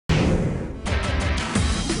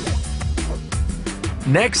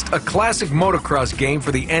Next, a classic motocross game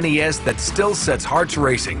for the NES that still sets hearts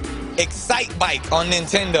racing. Excitebike on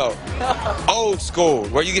Nintendo. Old school,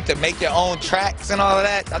 where you get to make your own tracks and all of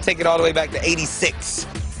that. I'll take it all the way back to '86.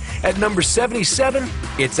 At number 77,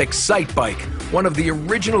 it's Excitebike, one of the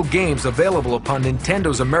original games available upon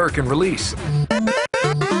Nintendo's American release.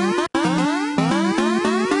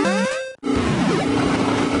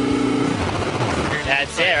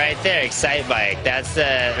 That's it right there, Excitebike. That's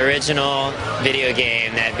the original video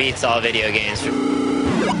game that beats all video games.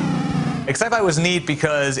 Excitebike was neat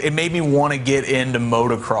because it made me want to get into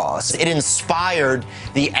motocross. It inspired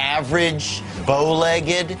the average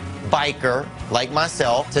bow-legged biker like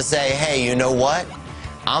myself to say, hey, you know what?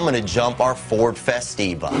 I'm going to jump our Ford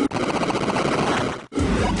Festiva.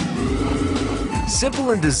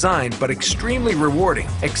 Simple in design but extremely rewarding,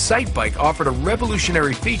 Excitebike offered a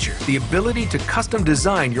revolutionary feature, the ability to custom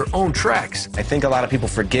design your own tracks. I think a lot of people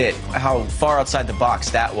forget how far outside the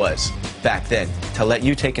box that was back then, to let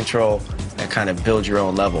you take control and kind of build your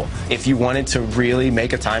own level. If you wanted to really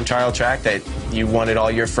make a time trial track that you wanted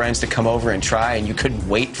all your friends to come over and try and you couldn't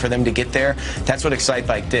wait for them to get there, that's what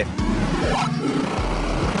Excitebike did.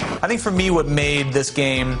 I think for me what made this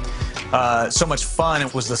game so much fun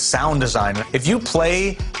was the sound design. If you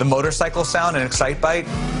play the motorcycle sound in Excitebike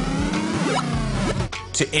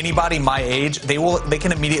to anybody my age, they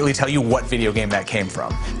can immediately tell you what video game that came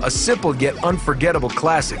from. A simple yet unforgettable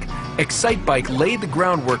classic, Excitebike laid the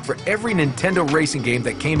groundwork for every Nintendo racing game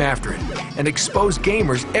that came after it and exposed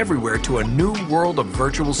gamers everywhere to a new world of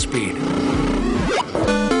virtual speed.